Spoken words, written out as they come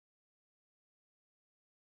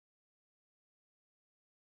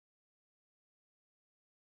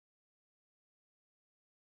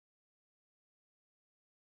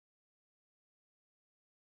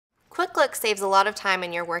Quick Look saves a lot of time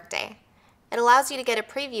in your workday. It allows you to get a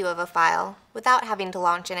preview of a file without having to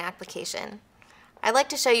launch an application. I'd like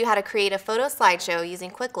to show you how to create a photo slideshow using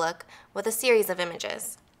Quick Look with a series of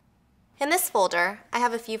images. In this folder, I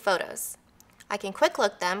have a few photos. I can Quick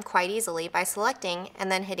Look them quite easily by selecting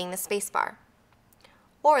and then hitting the spacebar,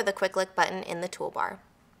 or the Quick Look button in the toolbar.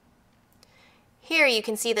 Here you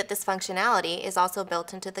can see that this functionality is also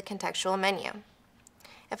built into the contextual menu.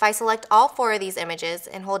 If I select all 4 of these images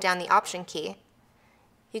and hold down the Option key,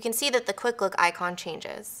 you can see that the Quick Look icon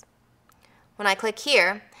changes. When I click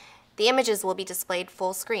here, the images will be displayed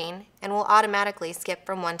full screen and will automatically skip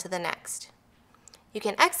from one to the next. You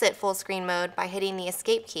can exit full screen mode by hitting the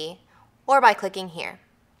Escape key or by clicking here.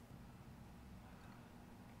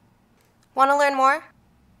 Want to learn more?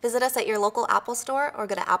 Visit us at your local Apple store or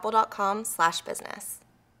go to apple.com/business.